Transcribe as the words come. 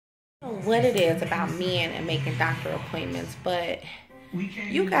What it is about men and making doctor appointments, but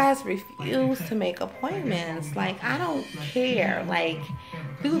you guys refuse to make appointments. Like, I don't care. Like,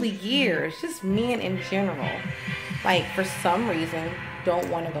 through the years, just men in general, like, for some reason, don't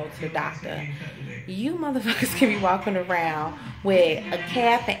want to go to the doctor. You motherfuckers can be walking around with a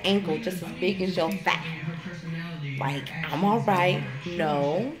calf and ankle just as big as your thigh. Like, I'm all right.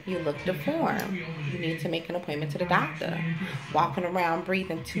 No, you look deformed. You need to make an appointment to the doctor. Walking around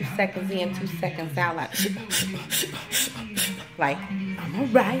breathing 2 seconds in, 2 seconds out, like I'm all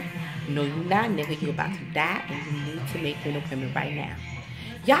right. No, you're not, nigga. You're about to die, and you need to make an appointment right now.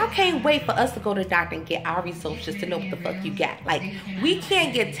 Y'all can't wait for us to go to the doctor and get our results just to know what the fuck you got. Like, we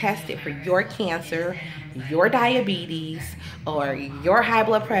can't get tested for your cancer, your diabetes, or your high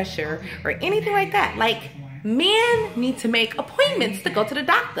blood pressure, or anything like that. Like, men need to make appointments to go to the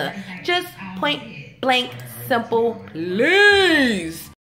doctor. Just point blank, simple, please.